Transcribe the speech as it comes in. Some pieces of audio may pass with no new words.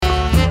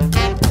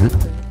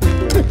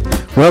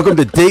Welcome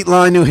to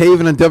Dateline New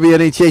Haven on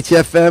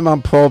WNHH-FM.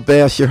 I'm Paul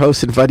Bass, your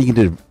host, inviting you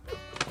to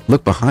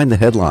look behind the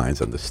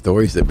headlines on the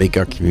stories that make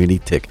our community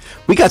tick.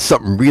 We got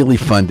something really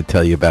fun to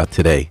tell you about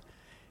today.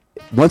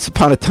 Once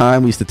upon a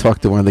time, we used to talk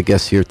to one of the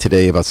guests here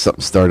today about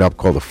something started up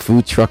called the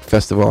Food Truck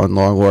Festival on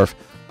Long Wharf.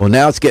 Well,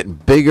 now it's getting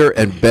bigger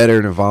and better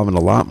and involving a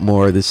lot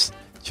more this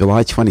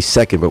July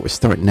 22nd, but we're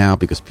starting now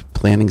because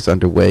planning's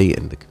underway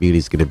and the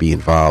community's going to be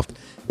involved.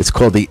 It's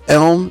called the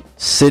Elm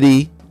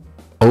City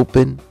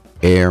Open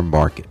Air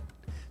Market.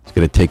 It's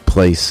going to take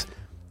place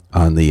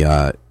on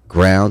the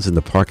grounds in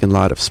the parking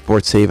lot of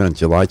Sports Haven on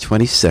July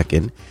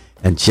 22nd.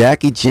 And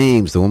Jackie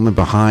James, the woman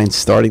behind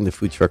starting the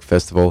Food Truck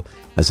Festival,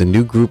 has a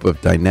new group of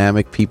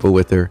dynamic people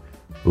with her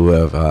who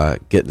have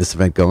getting this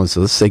event going. So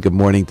let's say good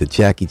morning to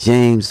Jackie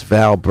James,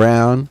 Val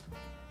Brown,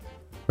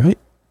 right?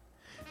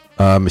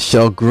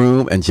 Michelle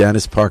Groom, and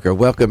Janice Parker.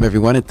 Welcome,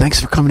 everyone, and thanks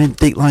for coming in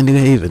to Dateline New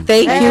Haven.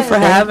 Thank you for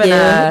having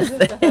us.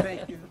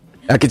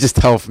 I could just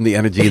tell from the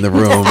energy in the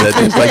room that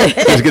it's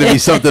like there's going to be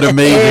something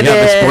amazing happening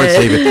at Sports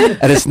Haven.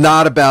 And it's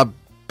not about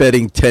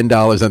betting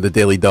 $10 on the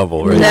Daily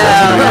Double, right? No,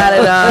 not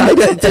at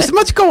all. Does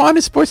much go on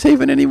in Sports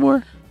Haven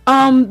anymore?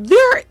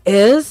 There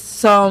is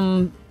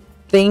some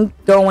thing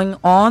going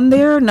on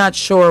there. Not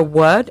sure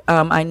what.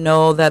 I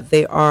know that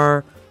they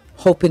are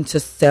hoping to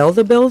sell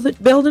the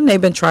building. They've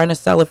been trying to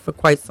sell it for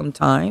quite some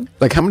time.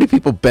 Like, how many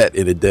people bet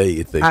in a day,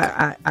 you think?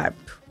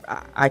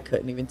 I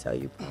couldn't even tell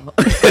you, Paul.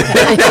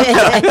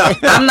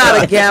 I'm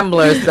not a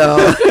gambler,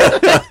 so.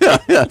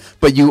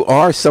 But you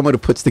are someone who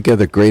puts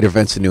together great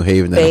events in New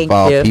Haven that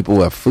involve people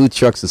who have food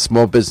trucks and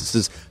small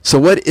businesses. So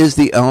what is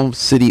the Elm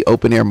City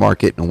Open Air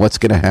Market, and what's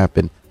going to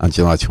happen on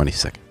July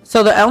 22nd?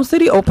 So the Elm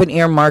City Open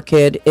Air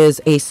Market is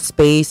a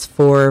space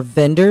for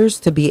vendors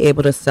to be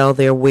able to sell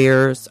their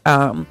wares,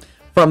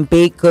 from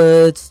baked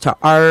goods to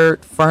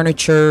art,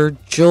 furniture,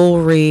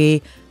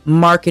 jewelry,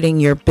 marketing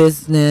your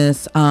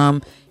business.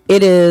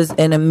 It is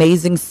an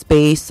amazing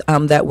space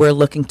that we're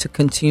looking to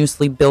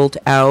continuously build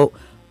out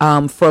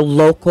for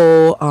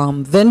local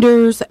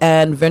vendors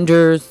and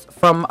vendors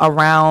from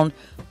around,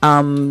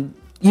 the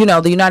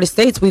United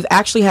States. We've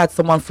actually had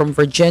someone from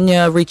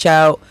Virginia reach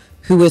out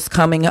who is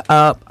coming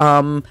up.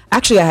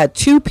 Actually, I had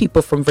two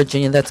people from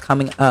Virginia that's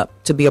coming up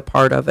to be a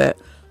part of it.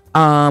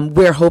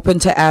 We're hoping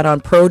to add on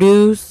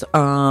produce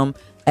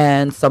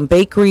and some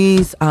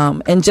bakeries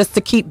and just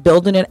to keep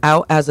building it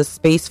out as a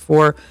space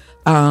for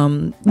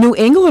New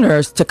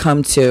Englanders to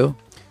come to.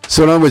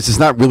 So in other words, it's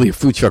not really a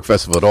food truck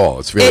festival at all.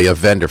 It's really a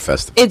vendor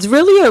festival. It's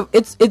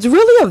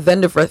really a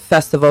vendor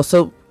festival.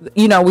 So,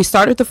 we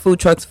started the Food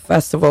Truck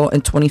Festival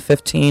in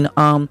 2015.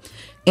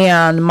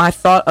 And my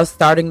thought of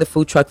starting the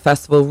Food Truck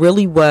Festival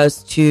really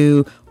was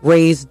to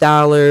raise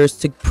dollars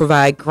to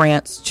provide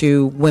grants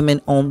to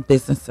women-owned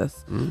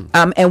businesses.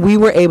 And we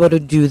were able to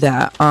do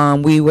that.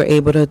 We were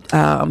able to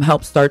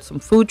help start some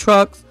food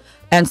trucks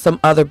and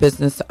some other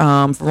business.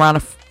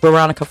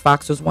 Veronica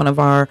Fox was one of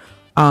our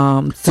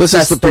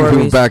success let's bring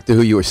people back to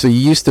who you were. So you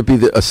used to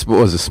be a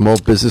small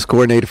business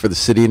coordinator for the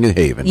city of New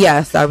Haven.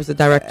 Yes, I was the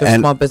director of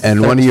small business And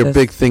services. one of your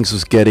big things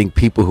was getting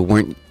people who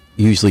weren't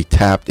usually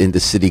tapped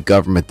into city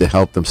government to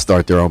help them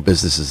start their own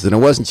businesses. And it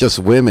wasn't just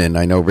women.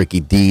 I know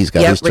Ricky D's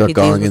got his truck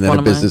going and then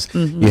a business.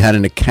 Mm-hmm. You had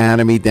an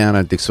academy down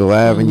on Dixwell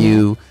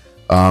Avenue,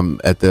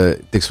 at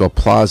the Dixwell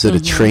Plaza to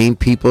train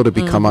people to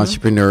become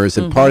entrepreneurs.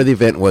 And part of the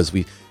event was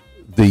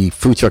the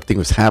food truck thing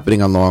was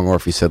happening on Long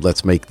Wharf. We said,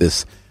 let's make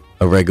this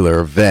a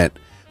regular event.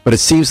 But it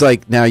seems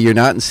like now you're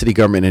not in city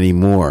government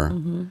anymore,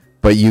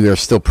 but you are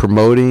still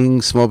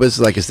promoting small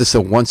business. Like, is this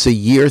a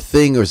once-a-year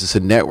thing, or is this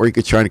a network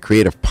you're trying to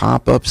create of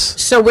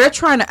pop-ups? So we're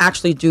trying to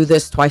actually do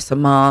this twice a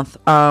month.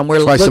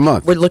 Twice a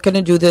month? We're looking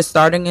to do this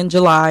starting in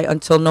July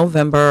until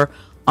November,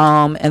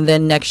 and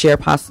then next year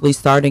possibly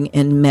starting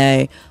in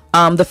May.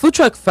 The Food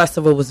Truck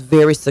Festival was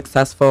very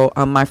successful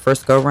on my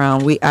first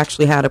go-round. We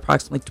actually had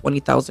approximately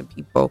 20,000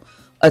 people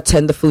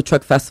attend the Food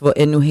Truck Festival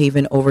in New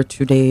Haven over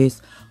 2 days.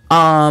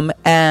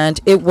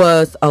 And it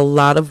was a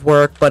lot of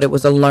work, but it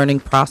was a learning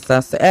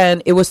process.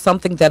 And it was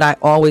something that I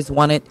always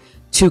wanted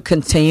to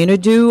continue to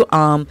do.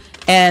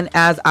 And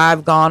as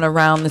I've gone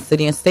around the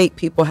city and state,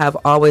 people have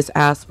always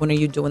asked, when are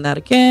you doing that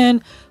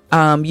again?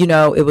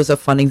 It was a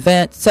fun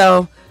event.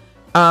 So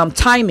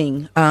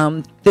timing,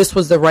 this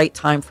was the right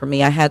time for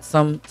me. I had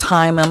some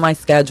time on my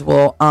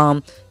schedule,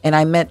 and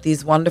I met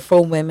these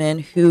wonderful women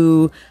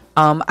who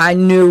I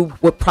knew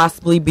would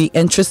possibly be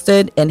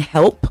interested in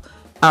help.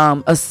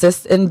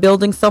 Assist in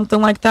building something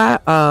like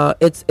that.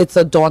 It's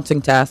a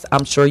daunting task.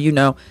 I'm sure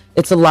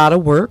it's a lot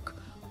of work.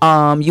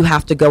 You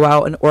have to go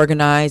out and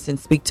organize and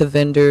speak to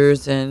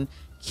vendors and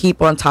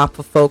keep on top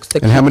of folks.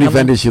 And how many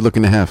vendors are you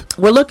looking to have?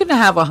 We're looking to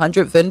have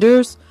 100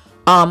 vendors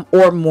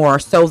or more.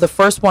 So the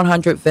first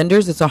 100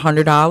 vendors is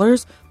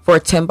 $100 for a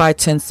 10 by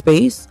 10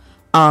 space.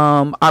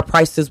 Our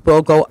prices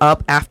will go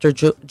up after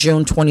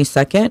June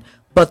 22nd.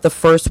 But the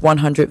first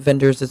 100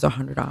 vendors is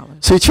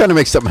 $100. So you're trying to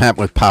make something happen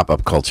with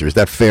pop-up culture. Is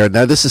that fair?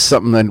 Now, this is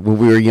something that when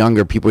we were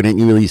younger, people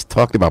didn't really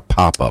talk about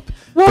pop-up.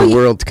 Well, the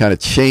world kind of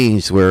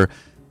changed where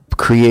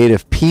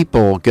creative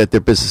people get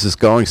their businesses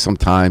going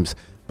sometimes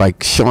by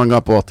showing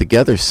up all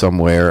together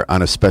somewhere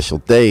on a special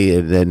day,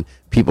 and then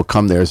people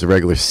come there as a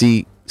regular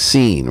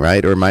scene,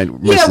 right? Or am I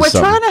missing Yeah, we're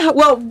something?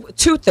 trying to,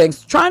 two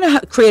things. Trying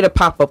to create a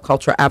pop-up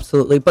culture,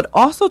 absolutely, but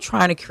also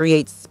trying to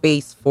create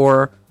space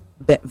for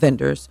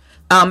vendors.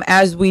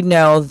 As we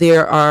know,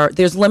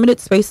 there's limited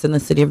space in the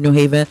city of New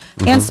Haven,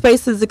 and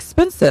space is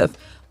expensive.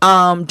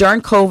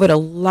 During COVID, a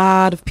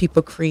lot of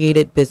people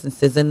created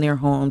businesses in their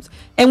homes,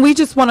 and we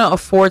just want to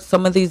afford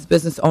some of these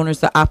business owners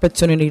the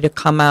opportunity to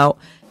come out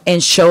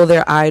and show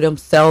their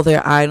items, sell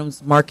their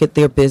items, market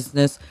their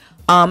business,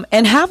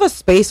 and have a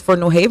space for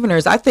New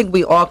Haveners. I think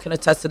we all can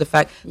attest to the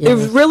fact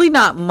there's really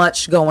not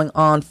much going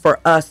on for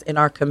us in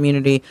our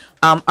community.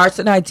 Arts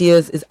and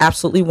Ideas is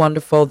absolutely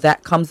wonderful.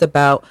 That comes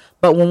about.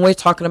 But when we're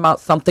talking about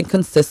something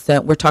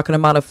consistent, we're talking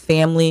about a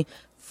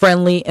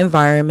family-friendly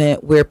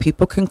environment where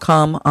people can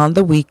come on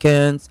the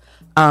weekends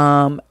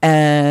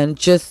and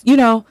just,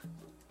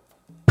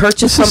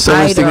 purchase some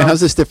items.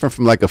 How's this different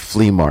from like a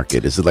flea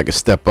market? Is it like a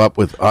step up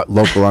with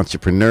local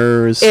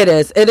entrepreneurs? It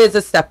is. It is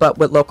a step up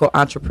with local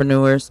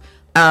entrepreneurs.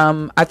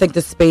 I think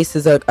the space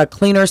is a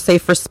cleaner,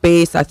 safer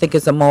space. I think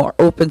it's a more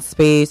open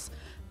space.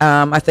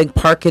 I think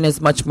parking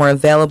is much more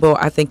available.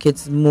 I think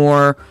it's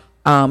more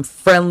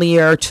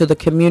friendlier to the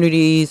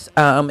communities.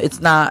 It's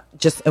not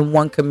just in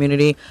one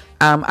community.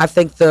 I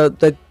think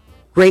the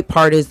great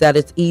part is that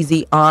it's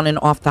easy on and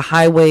off the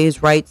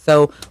highways, right?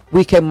 So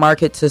we can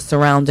market to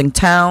surrounding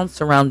towns,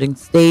 surrounding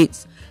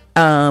states.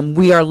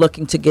 We are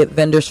looking to get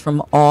vendors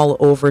from all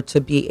over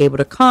to be able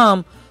to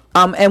come.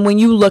 And when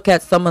you look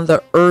at some of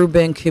the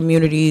urban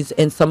communities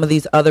in some of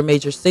these other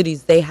major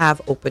cities, they have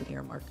open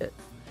air markets.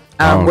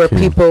 Where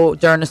people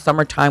during the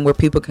summertime, where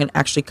people can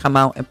actually come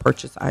out and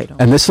purchase items.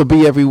 And this will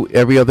be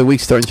every other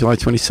week starting July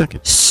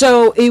 22nd.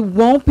 So it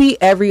won't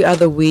be every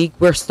other week.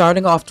 We're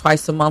starting off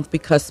twice a month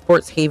because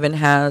Sports Haven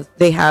have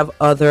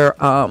other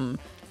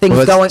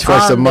things going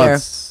twice on a month. there.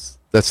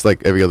 That's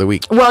like every other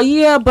week. Well,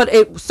 yeah,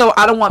 but so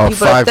I don't want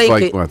people to think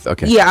like month.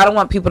 Okay. Yeah, I don't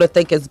want people to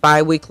think it's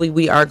bi-weekly.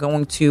 We are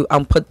going to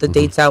put the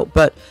dates out,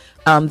 but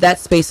that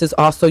space is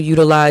also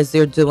utilized.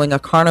 They're doing a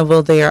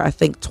carnival there, I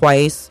think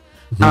twice.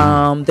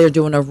 They're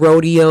doing a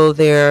rodeo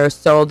there,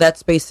 so that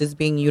space is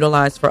being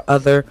utilized for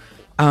other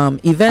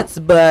events.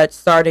 But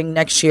starting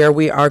next year,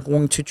 we are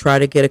going to try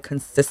to get a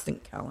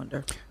consistent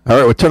calendar. All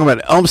right, we're talking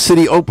about Elm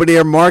City Open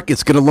Air Market.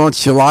 It's going to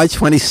launch July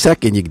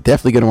 22nd. You're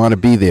definitely going to want to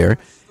be there.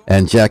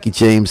 And Jackie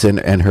James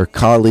and her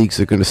colleagues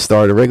are going to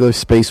start a regular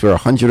space where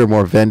 100 or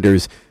more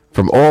vendors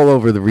from all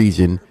over the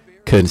region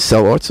can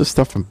sell all sorts of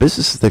stuff from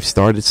businesses they've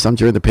started, some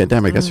during the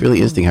pandemic. That's really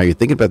interesting how you're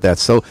thinking about that.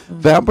 So,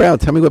 Val Brown,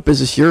 tell me what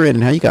business you're in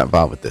and how you got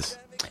involved with this.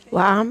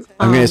 Well, I'm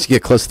going to ask you to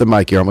get close to the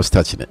mic. You're almost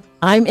touching it.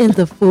 I'm in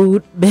the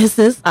food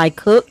business. I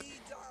cook,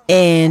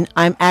 and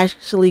I'm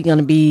actually going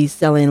to be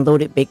selling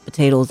loaded baked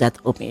potatoes at the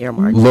open air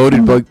market.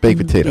 Loaded baked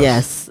potatoes?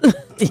 Yes.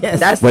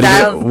 Yes. What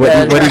are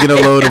you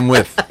going to load them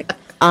with?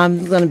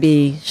 I'm going to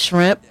be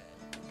shrimp,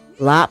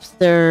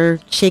 lobster,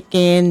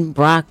 chicken,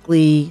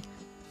 broccoli,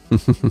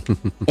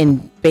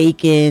 and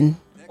bacon,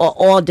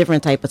 all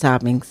different type of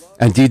toppings.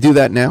 And do you do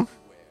that now?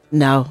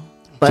 No.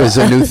 But So is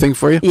it a new thing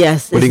for you?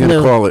 Yes. What are you going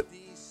to call it?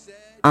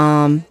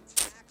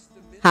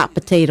 Hot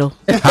potato.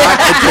 Hot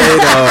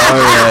potato.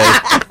 All right.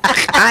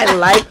 I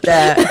like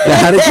that. Now,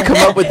 how did you come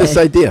up with this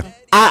idea?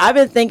 I've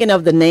been thinking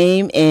of the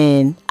name,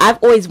 and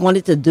I've always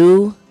wanted to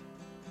do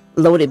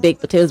loaded baked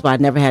potatoes, but I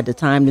never had the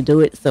time to do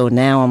it. So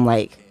now I'm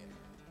like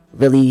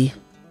really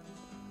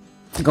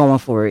going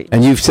for it.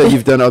 And you've said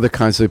you've done other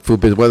kinds of food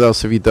business. What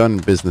else have you done in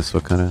business?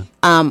 What kind of?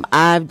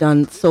 I've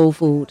done soul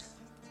food.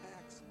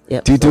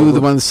 Yep. Do you soul do the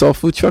food. one of the soul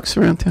food trucks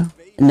around town?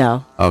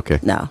 No. Okay.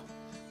 No.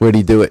 Where do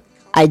you do it?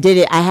 I did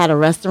it. I had a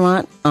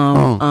restaurant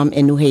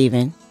in New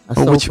Haven, a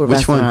soul which food one?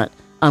 restaurant.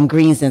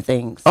 Greens and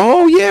Things.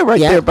 Oh, yeah, right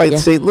Yep, there by yeah.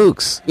 St.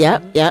 Luke's.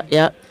 Yep.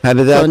 How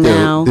did that So do?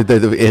 now- Did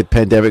the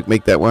pandemic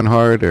make that one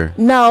hard? Or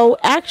No,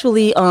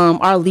 actually,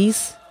 our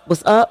lease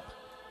was up,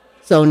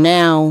 so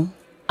now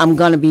I'm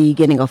gonna be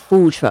getting a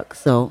food truck.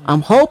 So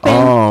I'm hoping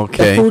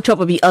okay. the food truck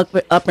will be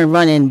up and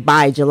running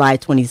by July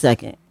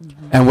 22nd.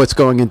 And what's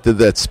going into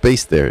that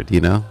space there? Do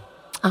you know?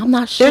 I'm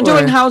not sure. They're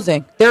doing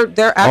housing. They're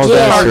actually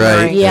that's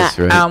partnering right. Yeah. That's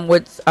right.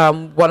 with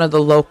one of the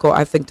local,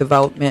 I think,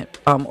 development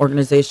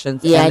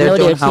organizations. Yeah, and I know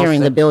doing they're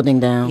tearing the housing. building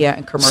down. Yeah,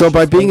 and commercial. So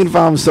by being space.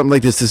 involved in something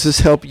like this, does this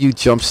help you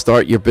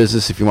jumpstart your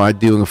business? If you want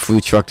to do a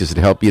food truck, does it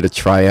help you to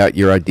try out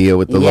your idea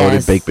with the loaded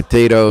Yes. baked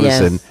potatoes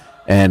Yes.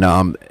 and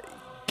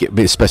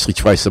especially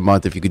twice a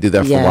month? If you could do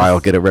that for a Yes. while,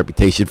 get a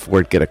reputation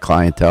for it, get a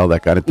clientele,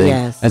 that kind of thing,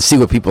 Yes. and see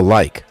what people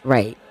like.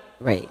 Right.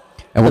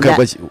 And what So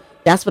kind of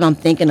That's what I'm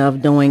thinking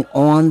of doing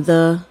on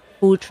the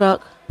food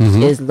truck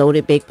is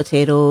loaded baked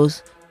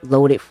potatoes,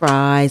 loaded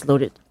fries,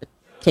 loaded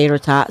tater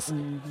tots,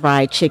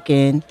 fried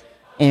chicken,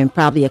 and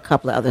probably a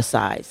couple of other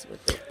sides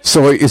with it.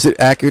 So is it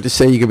accurate to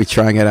say you're going to be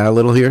trying it out a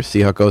little here?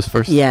 See how it goes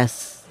first?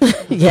 Yes.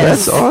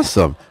 Yes. That's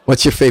awesome.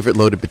 What's your favorite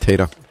loaded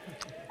potato?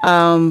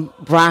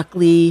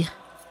 Broccoli,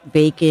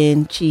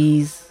 bacon,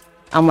 cheese.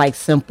 I'm like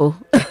simple.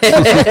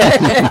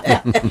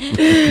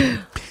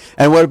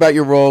 And what about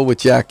your role with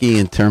Jackie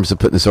in terms of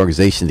putting this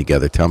organization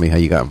together? Tell me how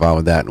you got involved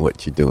with that and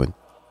what you're doing.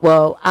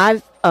 Well,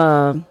 I've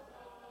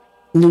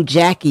knew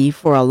Jackie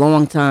for a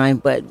long time,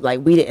 but like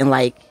we didn't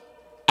like.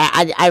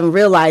 I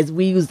realized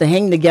we used to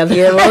hang together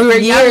when we were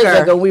years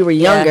younger. ago. We were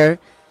younger,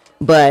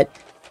 but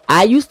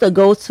I used to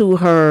go to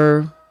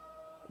her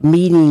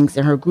meetings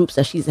and her groups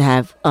that she used to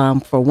have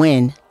for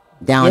WIN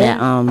down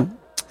at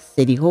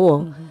City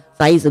Hall.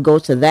 So I used to go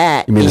to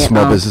that. You mean the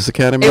Small Business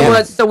Academy? It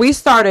was, so we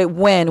started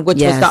WIN,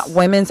 which was the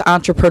Women's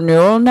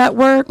Entrepreneurial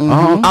Network.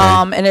 Oh,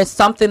 okay. And it's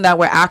something that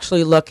we're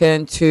actually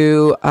looking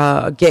to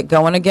get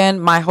going again.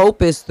 My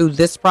hope is through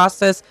this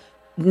process,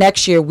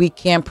 next year we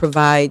can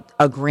provide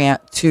a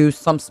grant to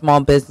some small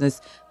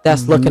business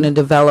that's looking to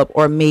develop,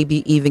 or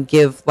maybe even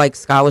give like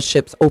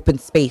scholarships, open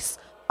space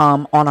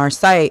on our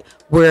site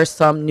where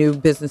some new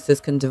businesses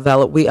can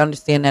develop. We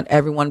understand that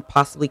everyone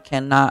possibly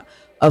cannot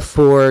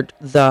afford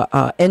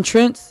the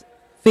entrance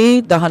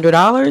fee, the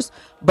 $100,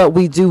 but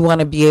we do want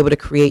to be able to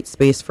create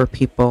space for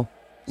people.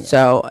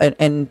 So,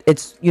 and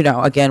it's,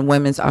 again,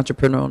 Women's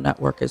Entrepreneurial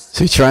Network is.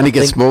 So you're trying to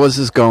get small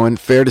businesses going.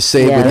 Fair to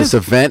say with this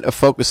event, a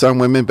focus on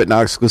women, but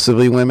not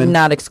exclusively women?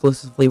 Not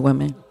exclusively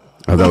women.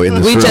 Although in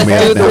this we room just we do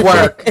have the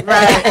work.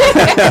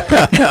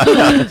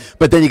 Right.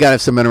 But then you got to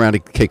have some men around to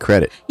take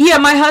credit. Yeah,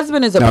 my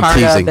husband is a part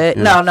teasing. of it.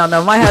 Yeah.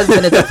 No. My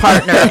husband is a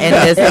partner in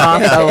this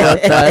also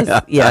with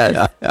us.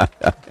 Yes.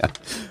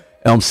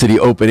 Elm City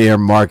Open Air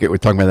Market. We're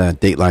talking about that on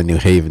Dateline New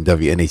Haven,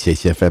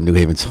 WNHH-FM, New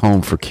Haven's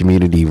home for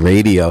community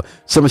radio.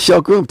 So, Michelle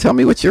Groom, tell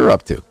me what you're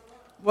up to.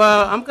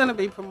 Well, I'm going to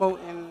be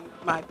promoting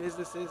my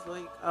businesses.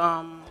 And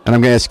I'm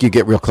going to ask you to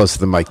get real close to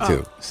the mic,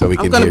 too, so we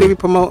can hear I'm going to you. be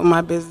promoting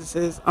my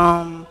businesses.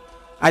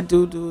 I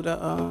do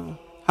the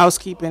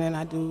housekeeping, and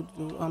I do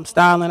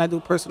styling. I do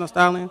personal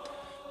styling.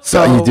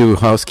 So you do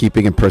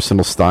housekeeping and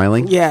personal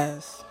styling?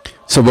 Yes.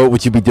 So what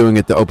would you be doing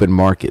at the open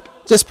market?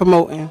 Just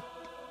promoting.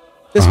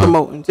 Just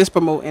promoting,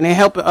 and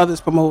helping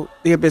others promote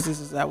their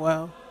businesses as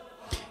well.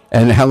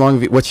 And how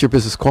long what's your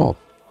business called?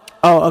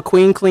 Oh, a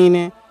queen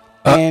cleaning.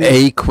 And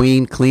a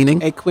queen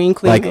cleaning? A queen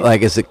cleaning.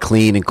 Like is it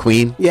clean and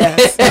queen?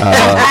 Yes.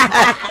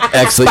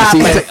 Excellent.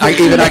 See,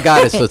 I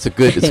got it, so it's a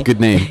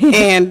good name.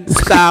 And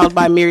styled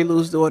by Mary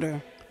Lou's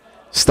daughter.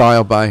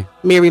 Styled by?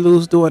 Mary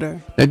Lou's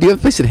daughter. Now, do you have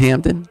a place in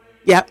Hampton?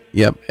 Yep.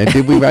 And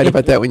did we write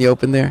about that when you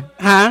opened there?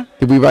 Huh?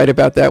 Did we write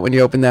about that when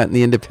you opened that in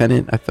the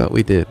Independent? I thought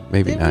we did.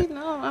 Maybe not.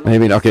 No, I don't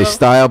Maybe not. Okay, so.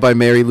 Styled by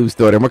Mary Lou's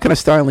daughter. And what kind of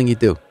styling you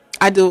do?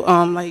 I do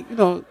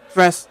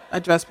dress. I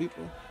dress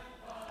people.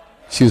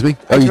 Excuse me?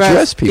 You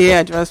dress people? Yeah,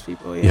 I dress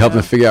people. Yeah. You help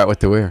them figure out what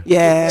to wear?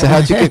 Yeah. So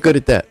how'd you get good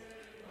at that?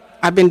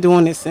 I've been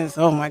doing it since,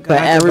 oh my God.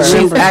 Forever. I can She's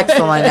remember.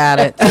 excellent at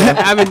it.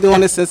 I've been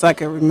doing it since I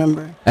can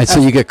remember. And so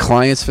you get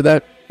clients for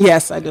that?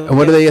 Yes, I do. And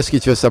what do they ask you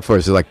to dress up for?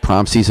 Is it like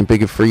prom season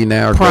big for you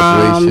now, or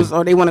Proms, graduation?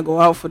 or they want to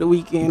go out for the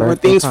weekend, or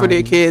Birthday things for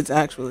their party. kids,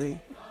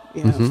 actually.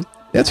 Yeah.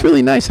 That's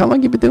really nice. How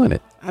long you been doing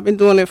it? I've been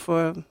doing it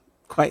for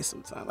quite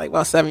some time, like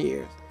about 7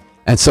 years.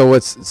 And so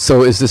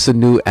is this a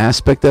new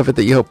aspect of it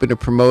that you're hoping to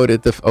promote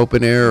at the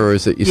open air, or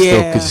is it you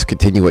still could just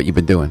continue what you've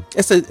been doing?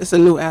 It's a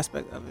new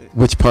aspect of it.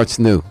 Which part's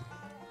new?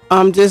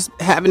 Just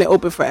having it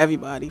open for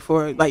everybody,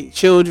 for like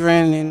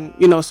children,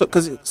 and so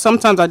because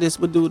sometimes I just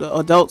would do the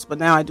adults, but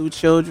now I do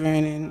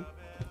children and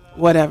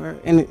whatever,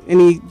 and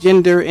any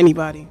gender,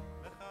 anybody.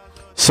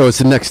 So it's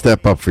the next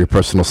step up for your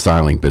personal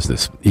styling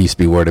business. It used to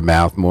be word of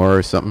mouth more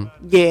or something?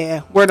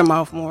 Yeah, word of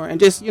mouth more, and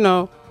just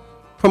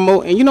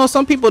promoting.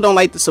 Some people don't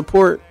like the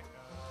support.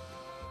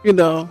 You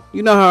know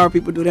how our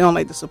people do. They don't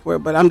like the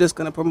support, but I'm just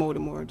gonna promote it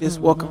more.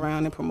 Just walk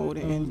around and promote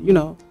it,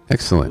 and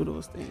Excellent. do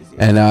those things.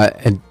 Yeah.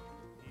 And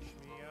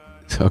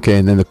okay,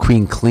 and then the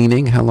queen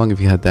cleaning. How long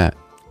have you had that?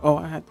 Oh,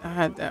 I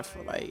had that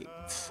for like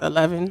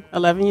 11 years.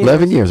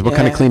 11 years. What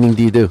kind of cleaning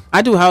do you do?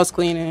 I do house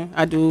cleaning.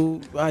 I do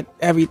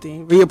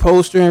everything,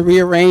 reupholstering,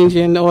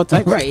 rearranging, all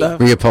types of stuff.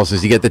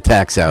 Reupholsters. You get the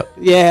tax out.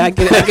 Yeah, I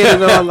get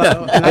it all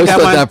out. And I always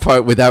thought that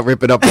part without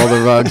ripping up all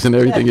the rugs and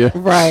everything. Yeah.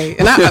 Right.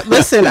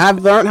 And I've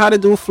learned how to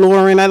do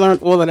flooring. I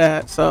learned all of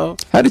that. So.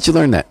 How did you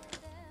learn that?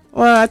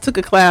 Well, I took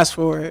a class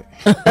for it.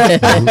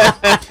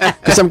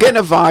 Because I'm getting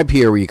a vibe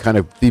here where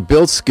you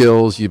build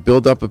skills, you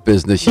build up a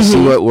business, you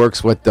see what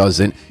works, what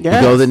doesn't. Yes.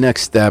 You go the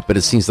next step, but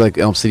it seems like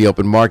Elm City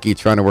Open Market, you're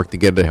trying to work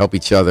together to help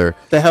each other.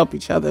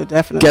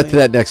 Definitely. Get to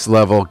that next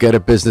level, get a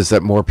business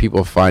that more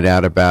people find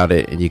out about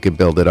it, and you can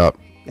build it up.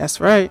 That's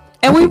right.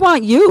 And we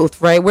want youth,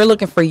 right? We're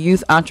looking for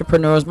youth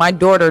entrepreneurs. My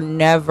daughter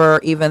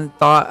never even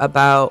thought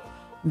about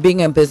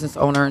being a business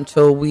owner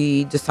until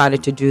we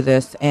decided to do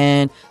this.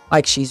 And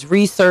like, she's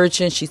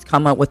researching, she's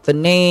come up with the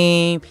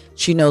name,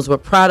 she knows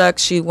what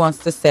products she wants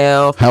to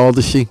sell. How old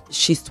is she?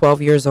 She's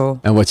 12 years old.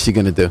 And what's she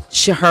going to do?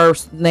 Her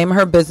name of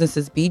her business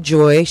is Be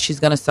Joy. She's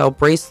going to sell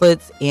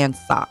bracelets and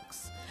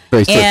socks.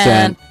 Bracelets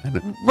and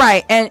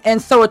right.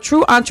 And so a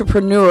true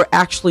entrepreneur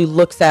actually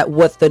looks at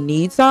what the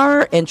needs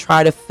are and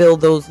try to fill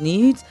those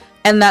needs.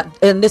 And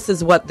this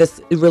is what this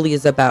really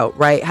is about,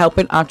 right?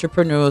 Helping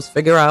entrepreneurs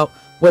figure out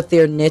what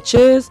their niche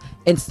is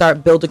and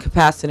start building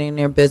capacity in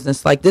their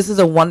business. Like, this is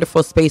a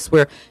wonderful space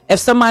where if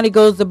somebody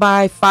goes to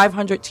buy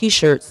 500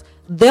 t-shirts,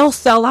 they'll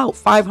sell out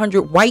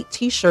 500 white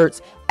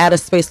T-shirts at a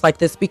space like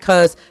this,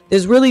 because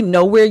there's really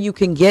nowhere you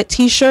can get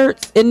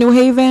T-shirts in New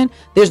Haven.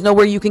 There's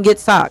nowhere you can get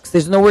socks.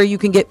 There's nowhere you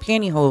can get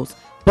pantyhose.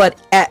 But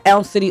at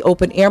Elm City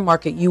Open Air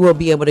Market, you will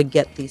be able to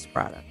get these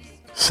products.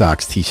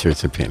 Socks,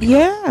 T-shirts, and pantyhose.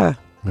 Yeah.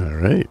 All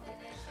right.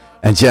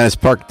 And Janice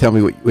Park, tell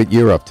me what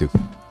you're up to.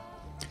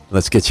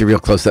 Let's get you real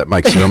close to that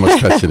mic. So you're almost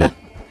touching it.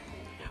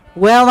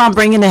 Well, I'm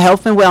bringing the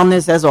health and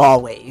wellness as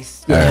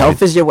always. Your All health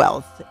right. is your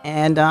wealth.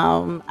 And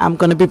I'm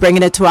going to be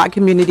bringing it to our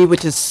community,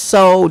 which is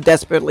so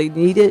desperately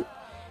needed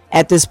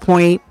at this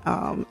point.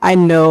 I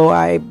know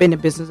I've been in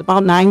business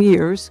about 9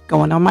 years,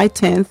 going on my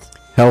 10th.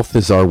 Health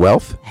is our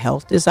wealth.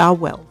 Health is our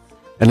wealth.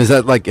 And is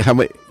that like how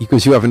much?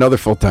 Because you have another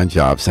full-time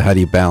job, so how do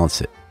you balance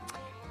it?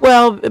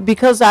 Well,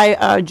 because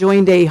I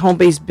joined a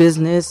home-based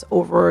business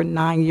over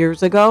 9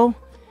 years ago,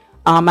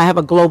 I have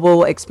a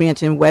global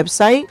expansion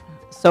website.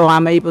 So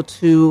I'm able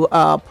to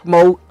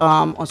promote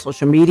on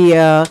social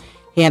media,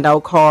 hand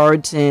out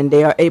cards, and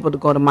they are able to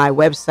go to my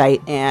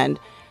website. And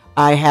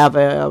I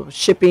have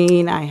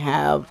shipping, I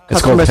have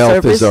It's customer called Health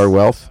service. is Our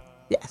Wealth.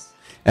 Yes.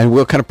 And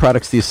what kind of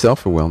products do you sell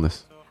for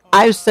wellness?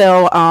 I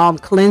sell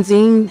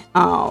cleansing.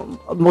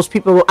 Most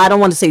people, I don't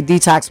want to say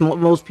detox.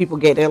 Most people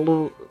get a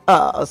little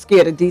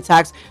scared of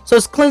detox. So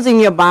it's cleansing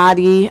your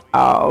body.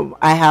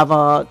 I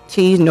have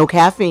teas, no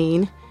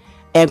caffeine,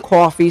 and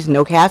coffees,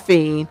 no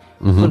caffeine,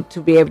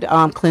 to be able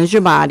to cleanse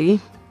your body.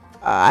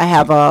 I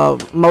have a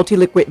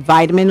multi-liquid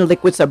vitamin.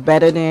 Liquids are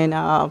better than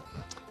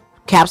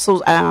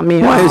capsules.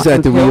 Why is that?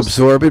 and Do we pills.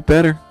 absorb it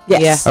better?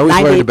 Yes. I was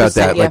worried about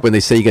that. 98%, yeah. Like when they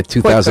say you get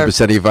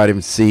 2,000% of your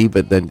vitamin C,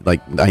 but then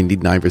like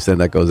 99%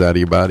 that goes out of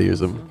your body or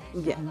something.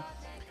 Yeah. Well,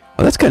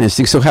 that's kind of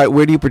interesting. So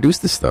where do you produce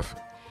this stuff?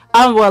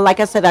 Well, like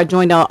I said, I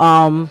joined a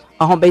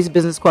home-based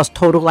business called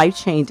Total Life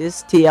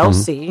Changes,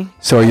 TLC.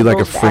 So are you like a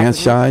Those acronyms.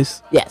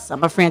 franchise? Yes,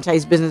 I'm a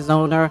franchise business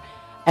owner,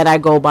 and I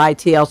go by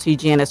TLC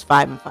Janice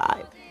 5 and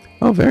 5.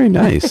 Oh, very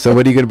nice. So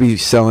what are you going to be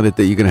selling it?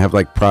 That you're going to have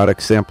like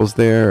product samples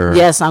there? Or?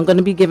 Yes, I'm going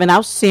to be giving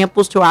out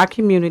samples to our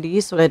community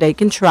so that they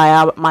can try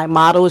out. My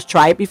motto is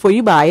try it before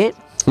you buy it.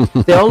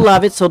 They'll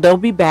love it, so they'll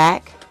be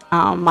back.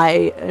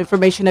 My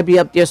information will be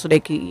up there so they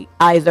can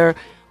either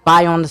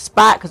buy on the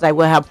spot, because I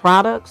will have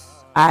products.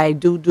 I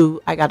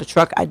got a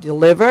truck I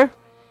deliver.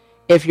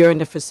 If you're in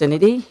the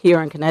vicinity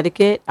here in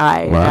Connecticut,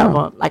 I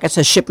have, like I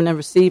said, shipping and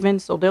receiving,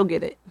 so they'll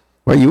get it.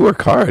 Well, you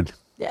work hard.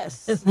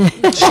 Yes.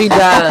 She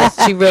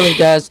does. She really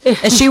does.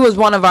 And she was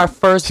one of our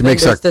first She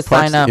makes vendors our to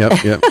sign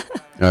up. Yep.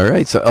 All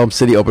right. So Elm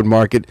City Open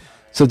Market.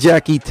 So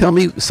Jackie, tell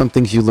me some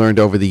things you learned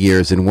over the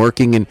years in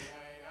working and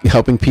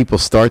helping people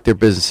start their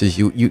businesses.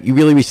 You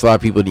really reached a lot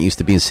of people that used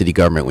to be in city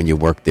government when you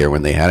worked there,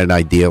 when they had an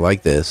idea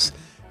like this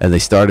and they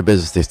started a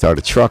business, they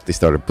started a truck, they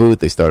started a booth,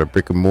 they started a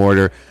brick and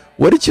mortar.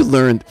 What did you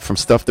learn from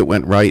stuff that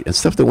went right and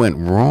stuff that went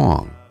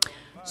wrong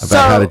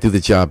about how to do the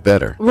job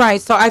better?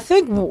 Right. So I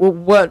think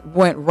what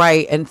went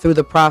right and through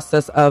the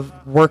process of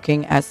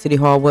working at City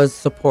Hall was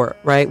support,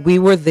 right? We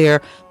were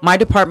there. My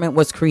department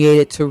was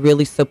created to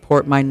really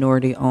support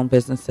minority-owned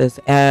businesses.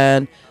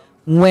 And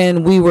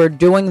when we were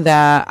doing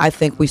that, I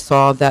think we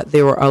saw that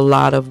there were a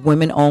lot of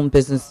women-owned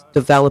business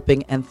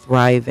developing and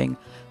thriving.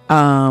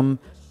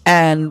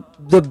 And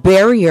the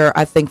barrier,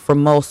 I think, for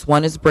most,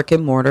 one is brick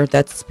and mortar,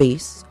 that's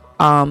space,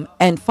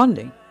 and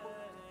funding.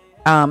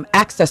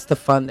 Access to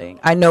funding.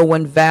 I know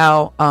when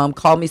Val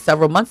called me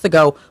several months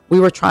ago, we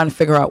were trying to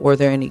figure out, were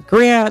there any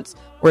grants?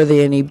 Were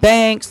there any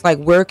banks? Like,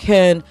 where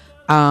can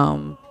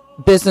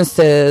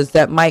businesses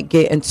that might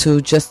get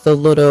into just a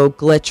little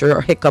glitch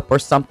or hiccup or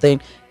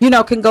something,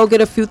 can go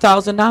get a few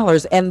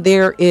 $1,000s? And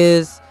there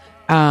is,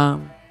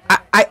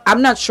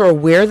 I'm not sure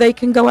where they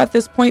can go at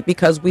this point,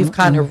 because we've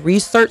kind of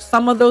researched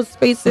some of those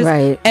spaces,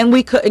 Right. and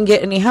we couldn't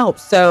get any help.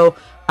 So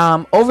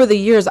over the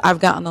years, I've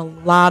gotten a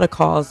lot of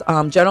calls.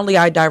 Generally,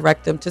 I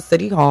direct them to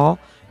City Hall,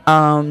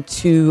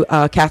 to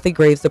Kathy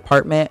Graves'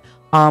 department,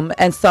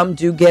 and some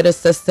do get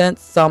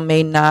assistance. Some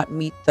may not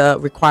meet the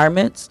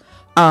requirements,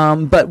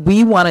 but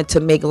we wanted to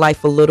make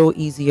life a little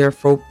easier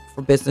for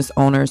business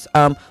owners.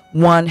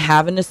 One,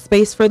 having a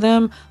space for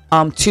them.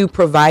 Two,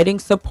 providing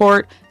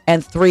support.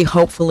 And three,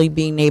 hopefully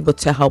being able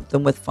to help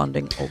them with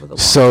funding over the long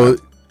So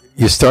term.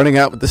 you're starting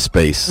out with the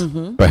space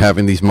by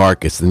having these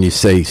markets, and you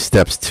say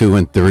steps 2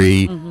 and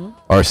 3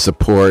 are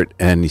support,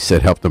 and you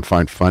said help them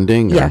find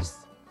funding? Or- Yes.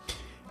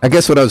 I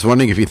guess what I was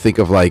wondering, if you think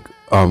of like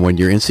when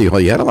you're in City Hall,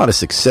 you had a lot of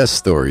success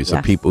stories of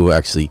Yes. people who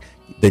actually,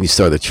 then you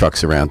saw the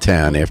trucks around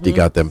town after you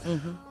got them.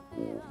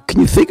 Can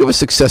you think of a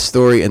success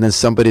story and then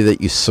somebody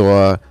that you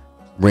saw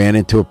ran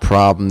into a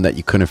problem that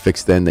you couldn't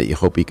fix then that you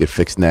hope you could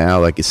fix now?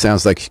 Like, it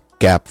sounds like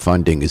gap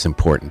funding is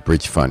important,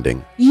 bridge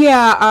funding.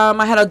 Yeah,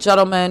 I had a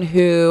gentleman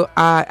who,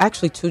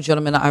 actually two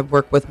gentlemen I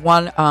worked with.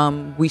 One,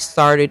 we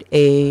started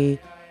a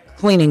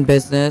cleaning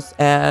business,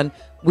 and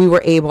we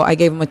were able, I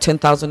gave him a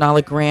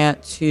 $10,000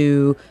 grant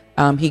to,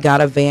 he got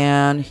a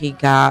van, he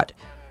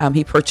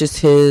purchased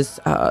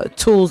his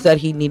tools that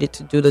he needed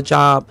to do the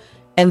job.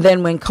 And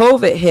then when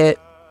COVID hit,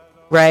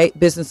 right,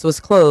 business was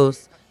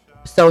closed.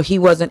 So he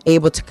wasn't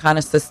able to kind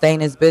of sustain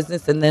his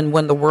business. And then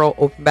when the world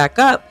opened back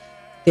up,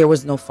 there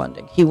was no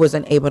funding. He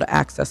wasn't able to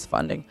access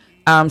funding.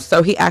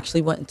 So he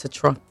actually went into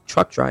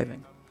truck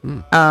driving.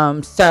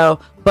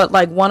 But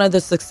like one of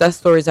the success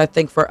stories I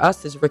think for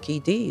us is Ricky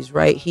D's,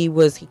 right? He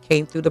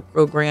came through the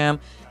program.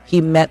 He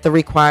met the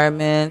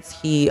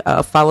requirements. He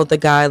followed the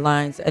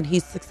guidelines, and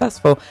he's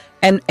successful.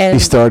 And he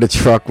started a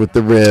truck with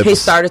the ribs. He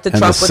started the and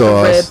truck the with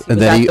sauce, the ribs,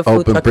 and then he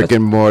opened brick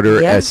and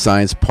mortar at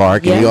Science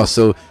Park. And he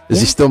also is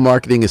he still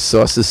marketing his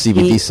sauces,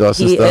 CBD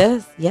sauces? He stuff?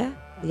 Is, yeah.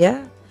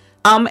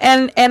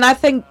 And I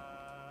think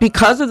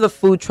because of the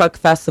food truck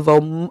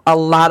festival, a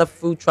lot of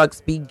food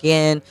trucks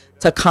began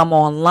to come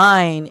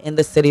online in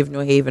the city of New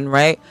Haven.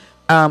 Right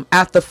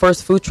at the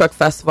first food truck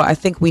festival, I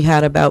think we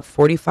had about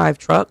 45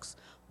 trucks.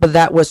 But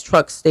that was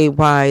trucks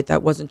statewide.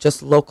 That wasn't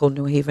just local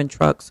New Haven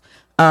trucks.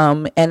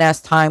 And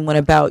as time went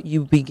about,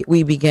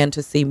 we began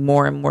to see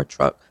more and more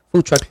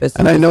food truck business.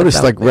 And I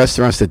noticed like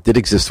restaurants that did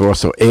exist were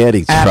also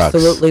adding trucks.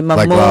 Absolutely.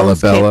 Like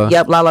Lalabella.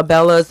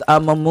 Lalabella's.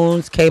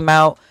 Mamoon's came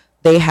out.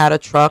 They had a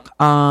truck.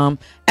 And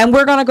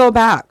we're going to go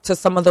back to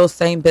some of those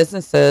same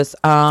businesses.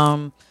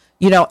 Anderson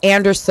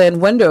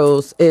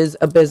Windows is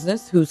a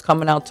business who's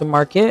coming out to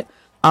market.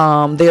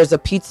 There's a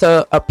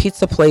pizza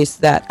place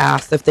that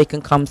asked if they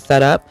can come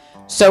set up.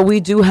 So we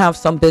do have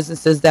some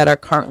businesses that are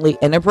currently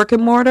in a brick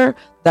and mortar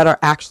that are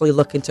actually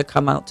looking to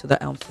come out to the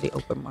Elm City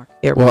Open Market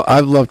area. Well,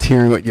 I've loved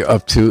hearing what you're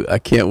up to. I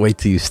can't wait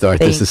till you start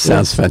this. This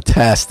sounds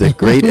fantastic.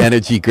 Great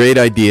energy, great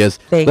ideas.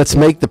 Let's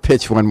make the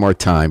pitch one more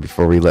time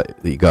before we let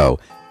you go.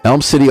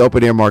 Elm City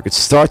Open Air Market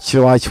starts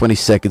July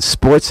 22nd,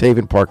 Sports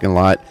Haven parking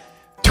lot,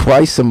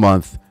 twice a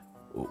month.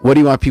 What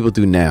do you want people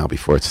to do now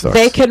before it starts?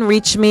 They can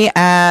reach me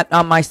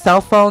on my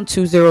cell phone,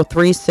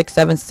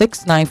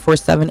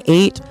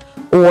 203-676-9478.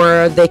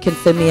 Or they can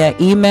send me an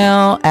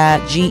email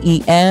at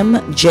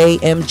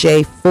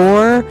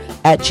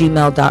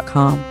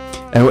gemjmj4@gmail.com.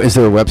 And is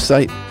there a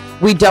website?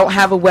 We don't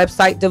have a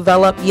website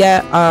developed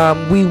yet.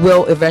 We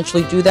will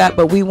eventually do that,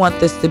 but we want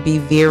this to be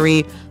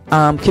very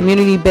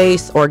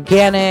community-based,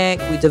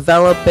 organic. We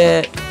develop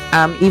it.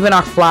 Even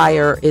our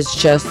flyer is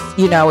just,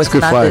 it's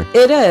good not. Flyer.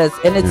 It is,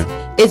 and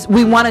it's.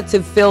 We want it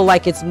to feel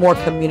like it's more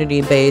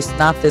community-based,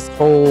 not this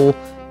whole,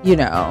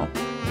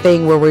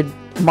 thing where we're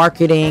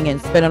marketing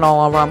and spending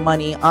all of our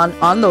money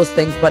on those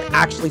things, but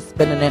actually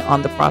spending it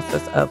on the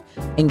process of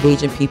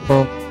engaging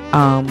people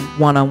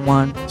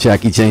one-on-one.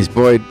 Jackie James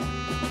Boyd,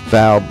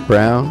 Val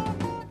Brown,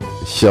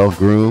 Michelle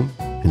Groom,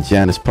 and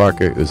Janice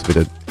Parker. It was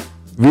a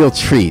real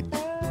treat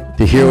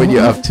to hear what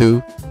you're up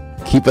to.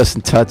 Keep us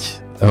in touch.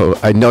 Oh,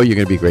 I know you're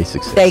going to be a great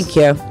success. Thank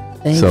you.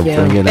 Thank you.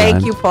 Bring it on.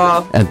 Thank you,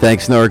 Paul. And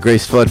thanks, Nora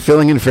Grace Flood,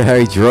 filling in for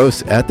Harry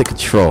Drost at the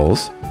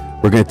controls.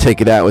 We're going to take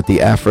it out with the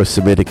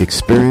Afro-Semitic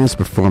Experience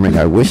performing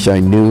I Wish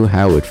I Knew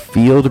How It Would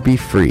Feel to Be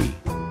Free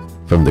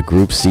from the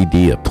group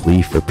CD A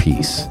Plea for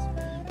Peace.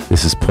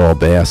 This is Paul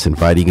Bass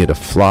inviting you to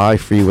fly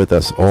free with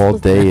us all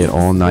day and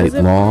all night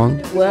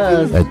long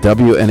at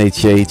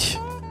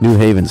WNHH, New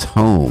Haven's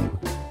home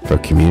for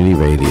community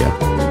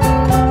radio.